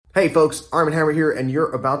Hey folks, Arm& Hammer here, and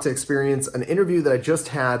you're about to experience an interview that I just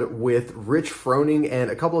had with Rich Froning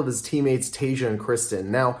and a couple of his teammates, Tasia and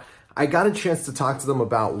Kristen. Now, I got a chance to talk to them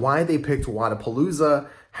about why they picked Wodapalooza,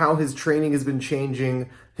 how his training has been changing,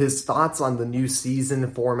 his thoughts on the new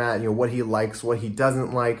season format, what he likes, what he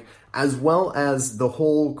doesn't like, as well as the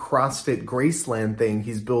whole CrossFit Graceland thing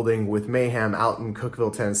he's building with Mayhem out in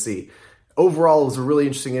Cookeville, Tennessee. Overall, it was a really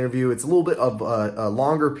interesting interview. It's a little bit of a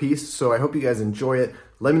longer piece, so I hope you guys enjoy it.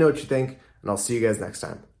 Let me know what you think, and I'll see you guys next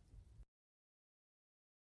time.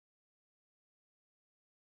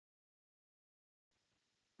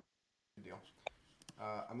 Good deal.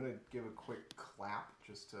 I'm going to give a quick clap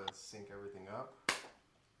just to sync everything up.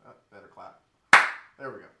 Better clap.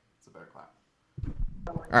 There we go. It's a better clap.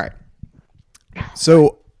 All right.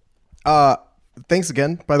 So, thanks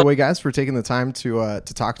again, by the way, guys, for taking the time to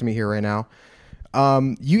talk to me here right now.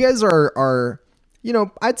 You guys are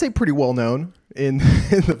I'd say pretty well known in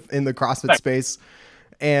the CrossFit space,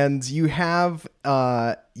 and you have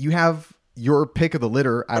your pick of the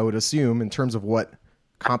litter, I would assume, in terms of what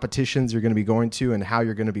competitions you're going to be going to and how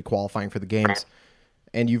you're going to be qualifying for the games.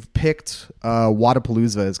 And you've picked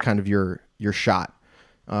Wodapalooza as kind of your shot.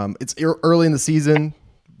 It's early in the season,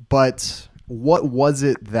 but what was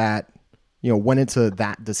it that went into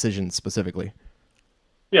that decision specifically?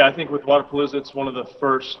 Yeah, I think with Wodapalooza, it's one of the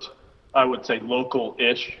first, I would say,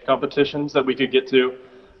 local-ish competitions that we could get to.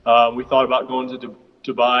 We thought about going to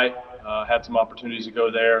Dubai, had some opportunities to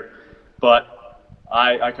go there, but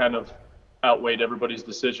I kind of outweighed everybody's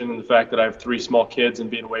decision, and the fact that I have 3 small kids and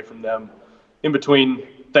being away from them in between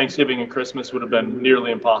Thanksgiving and Christmas would have been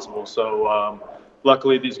nearly impossible. So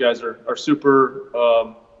luckily, these guys are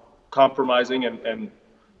super compromising and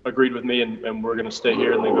agreed with me, and we're going to stay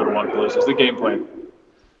here and then go to Wodapalooza. It's the game plan.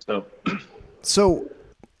 So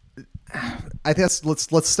I guess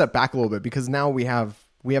let's step back a little bit, because now we have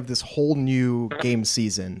this whole new game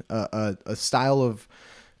season, a style of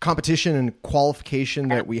competition and qualification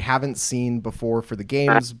that we haven't seen before for the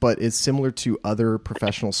games, but is similar to other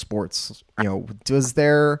professional sports. Does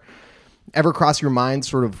there ever cross your mind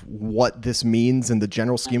sort of what this means in the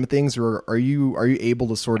general scheme of things, or are you able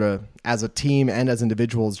to sort of, as a team and as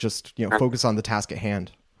individuals, just focus on the task at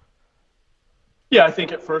hand? Yeah, I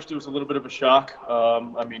think at first it was a little bit of a shock.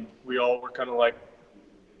 We all were kind of like,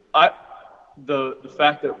 the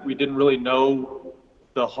fact that we didn't really know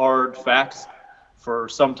the hard facts for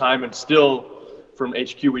some time, and still from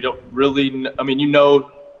HQ we don't really.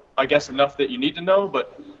 I guess enough that you need to know,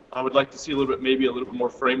 but I would like to see a little bit more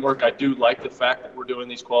framework. I do like the fact that we're doing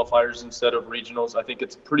these qualifiers instead of regionals. I think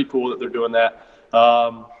it's pretty cool that they're doing that.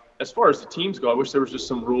 As far as the teams go, I wish there was just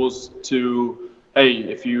some rules to, hey,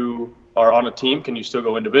 if you are on a team, can you still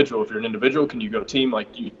go individual? If you're an individual, can you go team?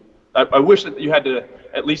 I wish that you had to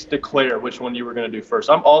at least declare which one you were going to do first.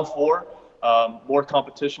 I'm all for more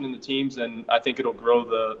competition in the teams, and I think it'll grow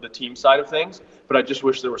the team side of things. But I just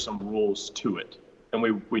wish there were some rules to it,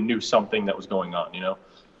 and we knew something that was going on.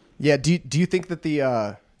 Yeah. Do you think that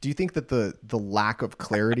the lack of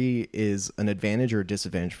clarity is an advantage or a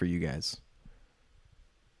disadvantage for you guys?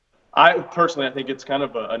 I think it's kind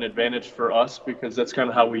of an advantage for us, because that's kind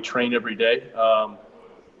of how we train every day.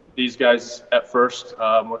 These guys at first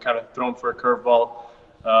were kind of thrown for a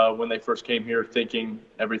curveball when they first came here, thinking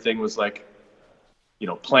everything was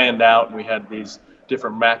planned out, and we had these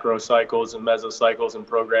different macro cycles and mesocycles and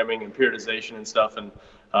programming and periodization and stuff, and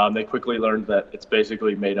they quickly learned that it's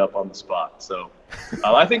basically made up on the spot. So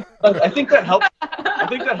I think that helps. I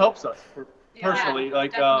think that helps us personally.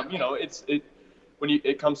 When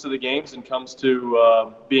it comes to the games and comes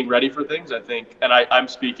to being ready for things, I think, and I'm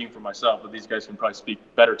speaking for myself, but these guys can probably speak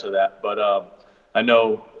better to that. But I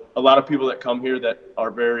know a lot of people that come here that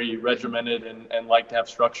are very regimented and like to have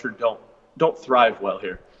structure don't thrive well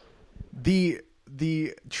here.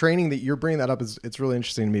 The training that you're bringing that up it's really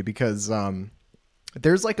interesting to me, because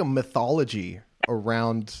there's like a mythology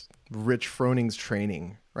around Rich Froning's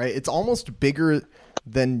training, right? It's almost bigger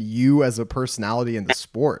than you as a personality in the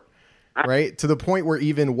sport. Right, to the point where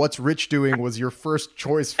even what's Rich doing was your first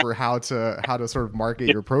choice for how to sort of market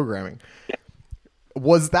your programming.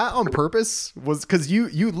 Was that on purpose? Was because you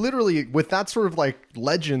literally, with that sort of like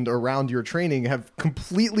legend around your training, have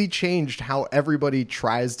completely changed how everybody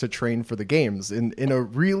tries to train for the games in a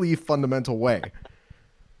really fundamental way.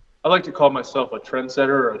 I like to call myself a trendsetter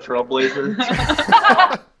or a trailblazer.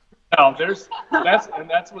 No,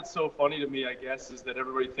 that's what's so funny to me, I guess, is that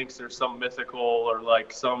everybody thinks there's some mythical or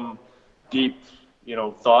like some deep,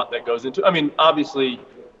 thought that goes into. Obviously,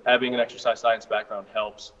 having an exercise science background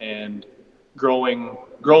helps, and growing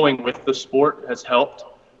with the sport has helped.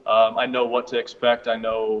 I know what to expect. I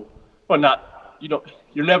know, well, not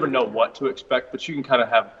you never know what to expect, but you can kind of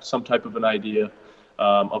have some type of an idea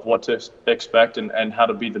of what to expect and how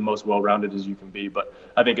to be the most well-rounded as you can be. But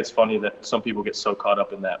I think it's funny that some people get so caught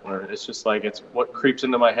up in that, where it's just like, it's what creeps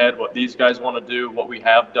into my head, what these guys want to do, what we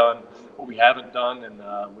have done, what we haven't done, and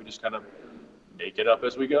we just kind of make it up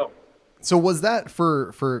as we go. So was that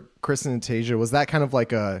for Kristen and Tasia, was that kind of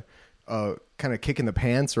like a kind of kick in the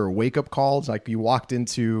pants or a wake-up call? Like you walked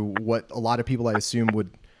into what a lot of people, I assume, would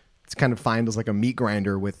kind of find as like a meat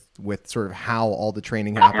grinder with sort of how all the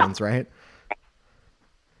training happens, right?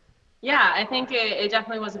 Yeah, I think it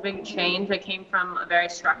definitely was a big change. I came from a very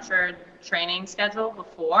structured training schedule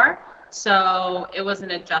before, so it was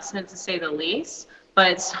an adjustment to say the least,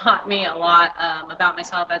 but it's taught me a lot about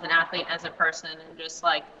myself as an athlete, as a person, and just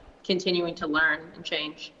like continuing to learn and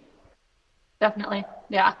change. Definitely.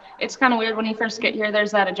 Yeah. It's kind of weird when you first get here,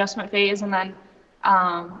 there's that adjustment phase, and then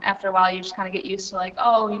after a while you just kind of get used to like,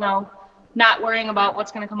 not worrying about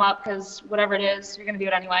what's going to come up, because whatever it is, you're going to do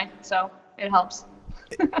it anyway. So it helps.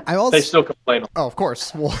 They still complain. Oh, of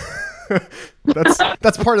course. Well,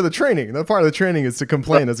 that's part of the training. That part of the training is to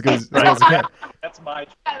complain as good as you can. That's my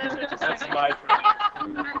training.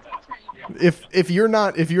 If you're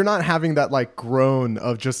not having that like groan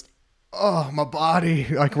of just, oh, my body,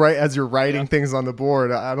 like right as you're writing things on the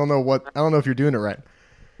board, I don't know if you're doing it right.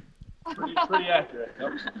 Pretty accurate.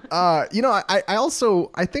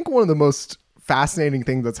 I think one of the most fascinating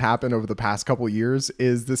thing that's happened over the past couple of years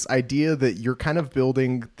is this idea that you're kind of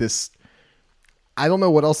building this, I don't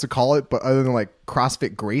know what else to call it, but other than like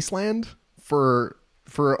CrossFit Graceland for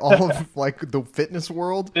all of like the fitness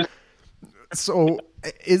world. So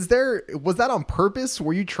was that on purpose?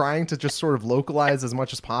 Were you trying to just sort of localize as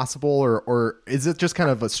much as possible, or is it just kind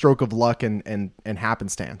of a stroke of luck and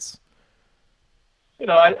happenstance?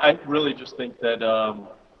 I really just think that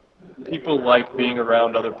people like being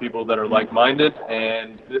around other people that are like-minded,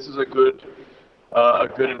 and this is a good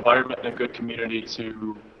environment and a good community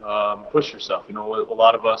to push yourself. A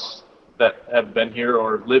lot of us that have been here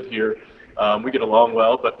or live here, we get along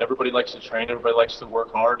well, but everybody likes to train, everybody likes to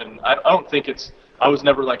work hard, and I don't think I was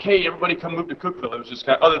never like, hey, everybody come move to Cookeville. It was just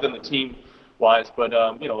kind of, other than the team-wise, but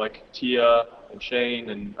like Tia and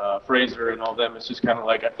Shane and Fraser and all them, it's just kind of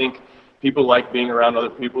like, I think people like being around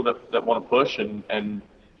other people that want to push, and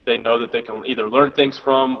they know that they can either learn things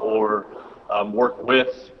from or work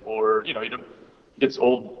with, or, it's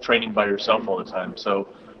old training by yourself all the time. So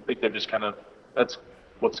I think they've just that's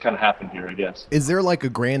what's kind of happened here, I guess. Is there like a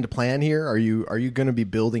grand plan here? Are you going to be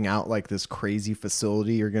building out like this crazy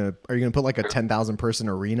facility? Are you going to put like a 10,000 person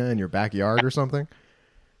arena in your backyard or something?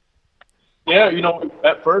 Yeah,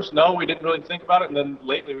 at first, no, we didn't really think about it. And then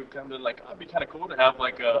lately we've kind of been like, it'd be kind of cool to have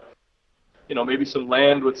like a, maybe some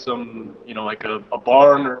land with some, like a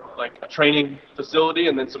barn or like a training facility,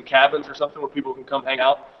 and then some cabins or something where people can come hang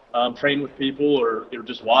out, train with people, or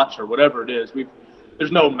just watch, or whatever it is.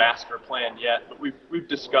 There's no master plan yet, but we've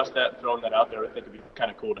discussed that and thrown that out there. I think it'd be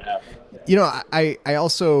kind of cool to have. I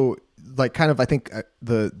also like kind of, I think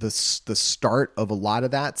the start of a lot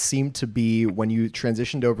of that seemed to be when you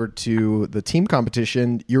transitioned over to the team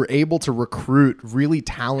competition. You're able to recruit really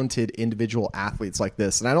talented individual athletes like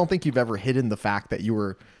this. And I don't think you've ever hidden the fact that you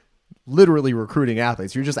were literally recruiting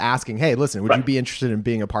athletes. You're just asking, hey, listen, would you be interested in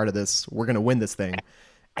being a part of this? We're going to win this thing.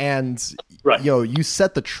 And, you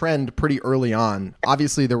set the trend pretty early on.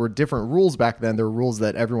 Obviously, there were different rules back then. There were rules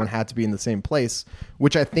that everyone had to be in the same place,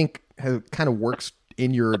 which I think kind of works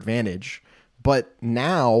in your advantage. But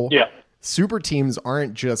now super teams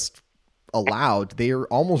aren't just allowed, they are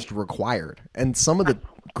almost required. And some of the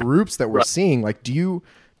groups that we're seeing, like, do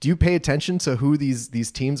you pay attention to who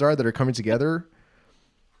these teams are that are coming together?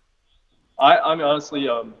 I mean, honestly,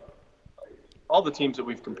 all the teams that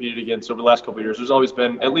we've competed against over the last couple of years, there's always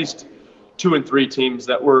been at least 2 and 3 teams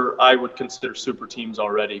that I would consider super teams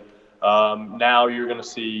already. Now you're going to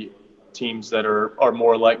see teams that are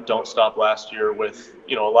more like Don't Stop last year with,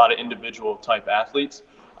 a lot of individual type athletes.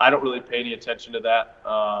 I don't really pay any attention to that.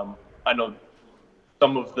 I know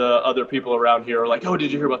some of the other people around here are like, oh,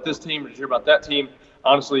 did you hear about this team? Or did you hear about that team?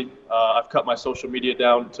 Honestly, I've cut my social media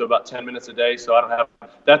down to about 10 minutes a day, so I don't have.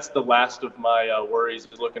 That's the last of my worries,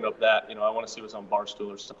 is looking up that. I want to see what's on Barstool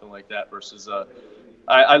or something like that. Versus,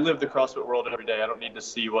 I live the CrossFit world every day. I don't need to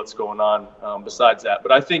see what's going on besides that.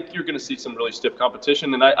 But I think you're going to see some really stiff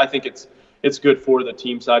competition, and I think it's good for the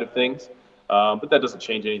team side of things. But that doesn't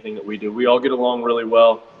change anything that we do. We all get along really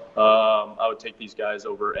well. I would take these guys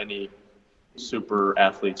over any super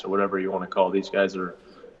athletes or whatever you want to call these guys. They're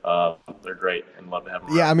great and love to have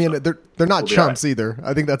them. Yeah, around. I mean, so they're not chumps either.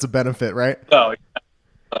 I think that's a benefit, right? No.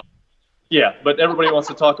 Yeah, but everybody wants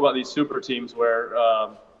to talk about these super teams where,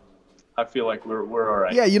 I feel like we're all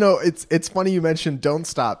right. Yeah, it's funny you mentioned Don't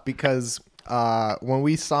Stop because when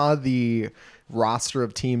we saw the roster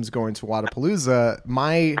of teams going to Wodapalooza,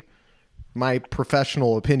 my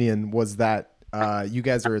professional opinion was that you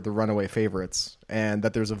guys are the runaway favorites and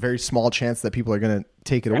that there's a very small chance that people are going to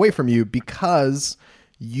take it away from you because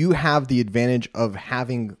you have the advantage of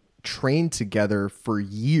having trained together for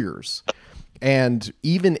years. And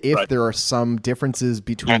even if there are some differences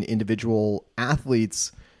between individual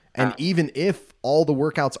athletes, and even if all the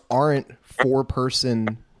workouts aren't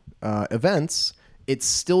 4-person events, it's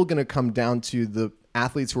still going to come down to the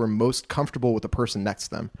athletes who are most comfortable with the person next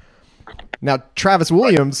to them. Now, Travis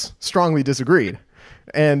Williams strongly disagreed.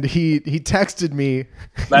 And he texted me.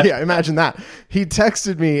 Yeah, imagine that. He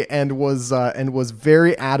texted me and was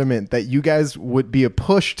very adamant that you guys would be a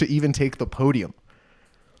push to even take the podium.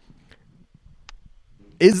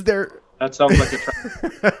 Is there? That sounds like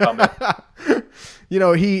a comment.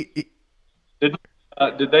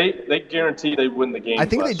 Did they guarantee they win the game? I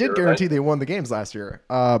think they did guarantee they won the games last year.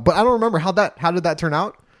 But I don't remember how did that turn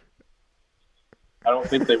out? I don't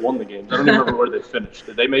think they won the games. I don't even remember where they finished.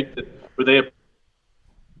 Did they make the? Were they?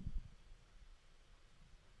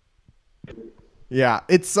 Yeah,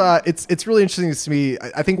 it's really interesting to me.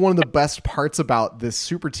 I think one of the best parts about this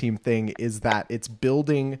super team thing is that it's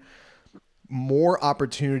building more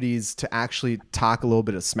opportunities to actually talk a little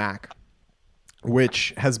bit of smack,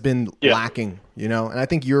 which has been lacking, and I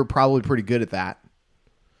think you're probably pretty good at that.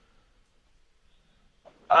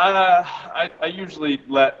 I usually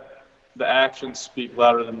let the actions speak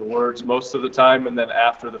louder than the words most of the time, and then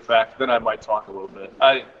after the fact, then I might talk a little bit.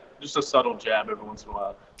 Just a subtle jab every once in a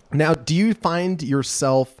while. Now, do you find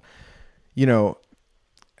yourself,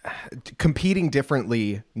 competing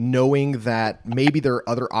differently, knowing that maybe there are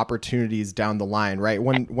other opportunities down the line, right?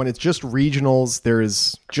 When it's just regionals, there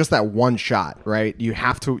is just that one shot, right? You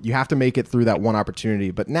have to make it through that one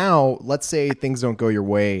opportunity. But now, let's say things don't go your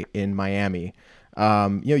way in Miami.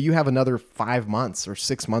 You have another 5 months or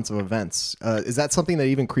 6 months of events. Is that something that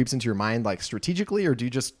even creeps into your mind, like strategically, or do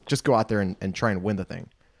you just go out there and try and win the thing?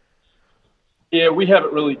 Yeah, we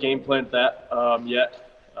haven't really game planned that yet.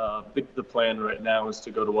 The plan right now is to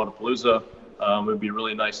go to Wodapalooza. It would be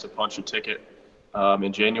really nice to punch a ticket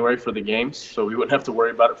in January for the games, so we wouldn't have to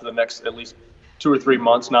worry about it for the next at least 2 or 3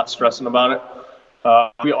 months, not stressing about it.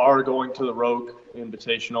 We are going to the Rogue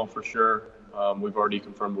Invitational for sure. We've already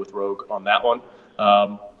confirmed with Rogue on that one.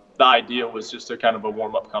 The idea was just a kind of a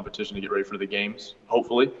warm-up competition to get ready for the games,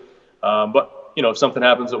 hopefully. But, if something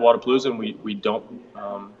happens at Wodapalooza and we don't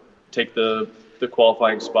take the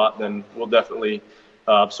qualifying spot, then we'll definitely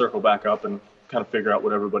circle back up and kind of figure out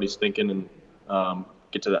what everybody's thinking and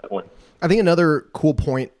get to that point. I think another cool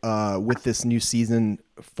point with this new season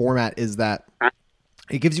format is that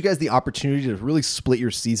it gives you guys the opportunity to really split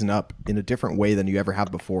your season up in a different way than you ever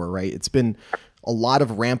have before, right? It's been a lot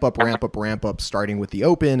of ramp up, starting with the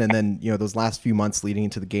Open, and then those last few months leading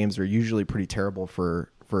into the games are usually pretty terrible for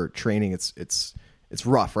training. It's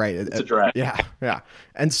rough, right? It's a drag. Yeah.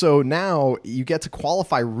 And so now you get to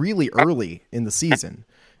qualify really early in the season.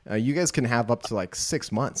 You guys can have up to like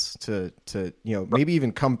 6 months to maybe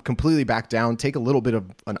even come completely back down, take a little bit of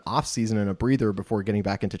an off season and a breather before getting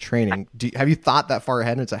back into training. Have you thought that far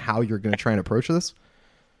ahead into how you're going to try and approach this?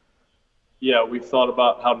 Yeah, we've thought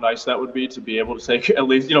about how nice that would be to be able to take at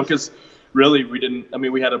least, because really we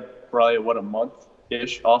had probably a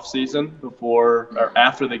month-ish off season before or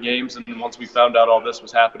after the games. And once we found out all this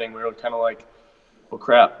was happening, we were kind of like, well,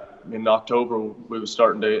 crap. In October, we were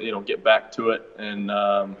starting to, get back to it and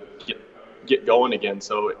get going again.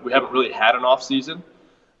 So we haven't really had an off season,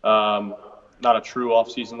 not a true off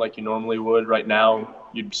season like you normally would. Right now,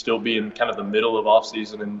 you'd still be in kind of the middle of off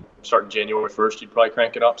season, and starting January 1st, you'd probably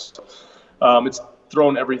crank it up. So, it's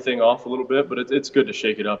thrown everything off a little bit, but it's good to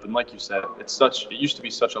shake it up. And like you said, it used to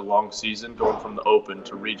be such a long season going from the Open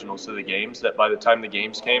to regionals to the games that by the time the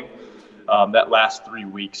games came, that last 3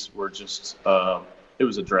 weeks were just. It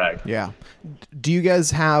was a drag. Yeah. Do you guys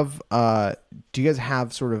have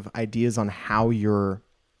sort of ideas on how you're,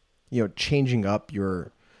 changing up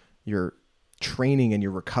your training and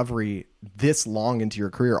your recovery this long into your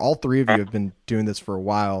career? All three of you have been doing this for a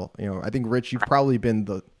while. I think Rich, you've probably been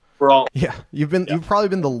you've probably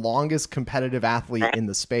been the longest competitive athlete in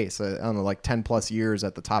the space. I don't know, like 10 plus years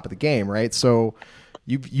at the top of the game, right? So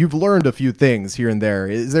you've learned a few things here and there.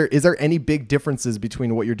 Is there any big differences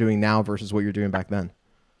between what you're doing now versus what you're doing back then?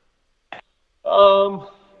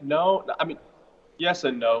 No. I mean, yes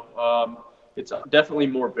and no. It's definitely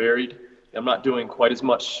more varied. I'm not doing quite as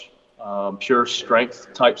much pure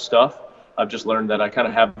strength type stuff. I've just learned that I kind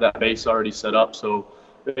of have that base already set up. So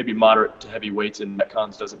maybe moderate to heavy weights in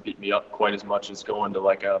Metcons doesn't beat me up quite as much as going to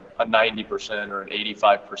like a 90% or an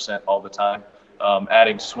 85% all the time.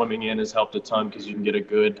 Adding swimming in has helped a ton because you can get a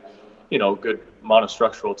good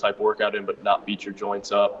monostructural type workout in, but not beat your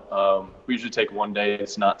joints up. We usually take one day.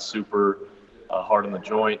 It's not super hard on the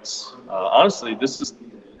joints. Honestly,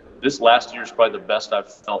 this last year is probably the best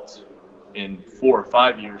I've felt in 4 or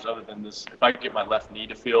 5 years, other than this. If I could get my left knee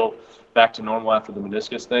to feel back to normal after the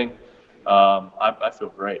meniscus thing, I feel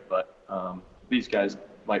great. But these guys,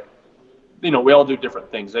 we all do different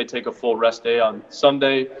things. They take a full rest day on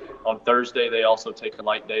Sunday. On Thursday, they also take a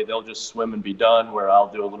light day. They'll just swim and be done, where I'll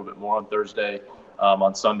do a little bit more on Thursday.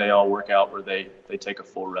 On Sunday, I'll work out where they take a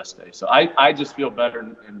full rest day. So I just feel better,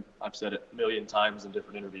 and I've said it a million times in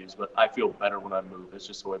different interviews, but I feel better when I move. It's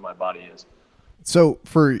just the way my body is. So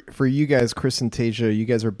for you guys, Chris and Tasia, you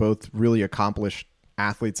guys are both really accomplished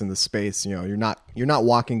athletes in the space. You're not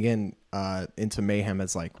walking into Mayhem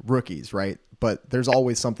as like rookies, right? But there's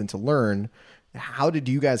always something to learn. How did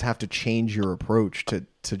you guys have to change your approach to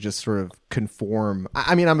just sort of conform?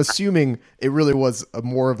 I mean, I'm assuming it really was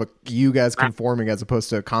more of a you guys conforming as opposed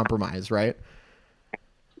to a compromise, right?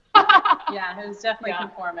 Yeah, it was definitely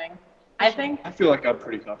conforming. I feel like I'm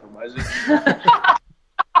pretty compromising.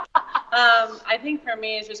 I think for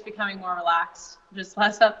me, it's just becoming more relaxed, just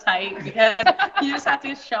less uptight, because you just have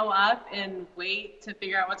to show up and wait to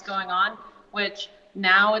figure out what's going on, which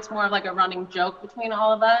now it's more of like a running joke between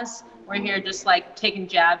all of us. We're here just like taking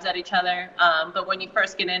jabs at each other. But when you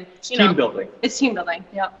first get in, team building. It's team building.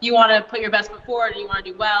 Yep. You want to put your best foot forward, and you want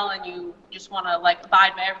to do well, and you just want to like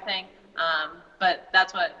abide by everything. But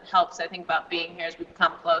that's what helps, I think, about being here is we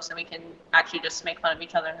become close and we can actually just make fun of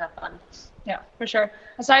each other and have fun. Yeah, for sure.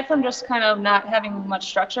 Aside from just kind of not having much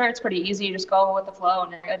structure, it's pretty easy. You just go with the flow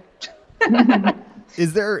and you're good.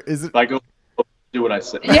 Is it? I go do what I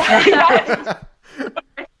say. Yeah.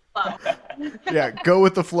 Yeah, go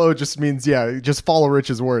with the flow just means, just follow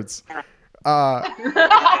Rich's words.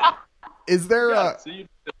 Is there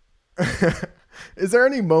is there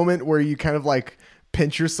any moment where you kind of like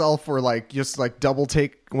pinch yourself or like just like double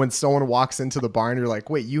take when someone walks into the barn? You're like,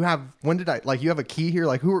 wait, you have a key here?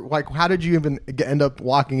 Like how did you even end up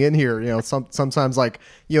walking in here? Sometimes like,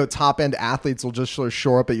 top end athletes will just sort of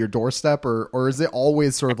show up at your doorstep, or is it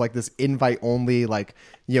always sort of like this invite only, like,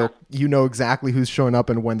 exactly who's showing up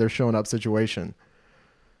and when they're showing up situation?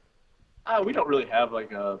 We don't really have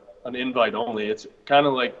like an invite only. It's kind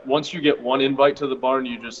of like once you get one invite to the barn,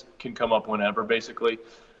 you just can come up whenever, basically.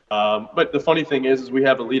 But the funny thing is we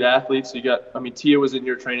have elite athletes. Tia was in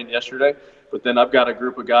here training yesterday, but then I've got a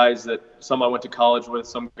group of guys that some I went to college with,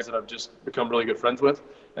 some guys that I've just become really good friends with,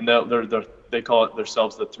 and they call it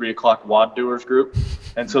themselves the 3 o'clock wad doers group.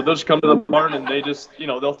 And so they'll just come to the barn and they just,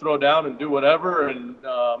 they'll throw down and do whatever. And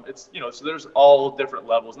so there's all different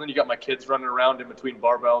levels. And then you got my kids running around in between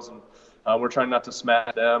barbells, and we're trying not to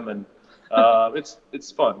smash them. And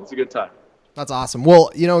it's fun. It's a good time. That's awesome.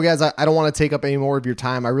 Well, guys, I don't want to take up any more of your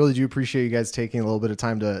time. I really do appreciate you guys taking a little bit of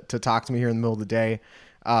time to talk to me here in the middle of the day.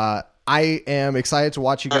 I am excited to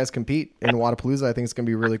watch you guys compete in Wodapalooza. I think it's going to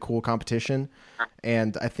be a really cool competition.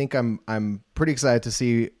 And I think I'm pretty excited to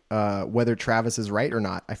see whether Travis is right or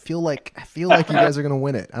not. I feel like you guys are going to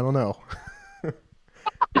win it. I don't know.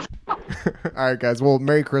 All right, guys. Well,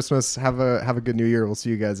 Merry Christmas. Have a good New Year. We'll see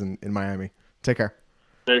you guys in Miami. Take care.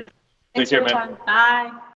 Take care, man. Bye.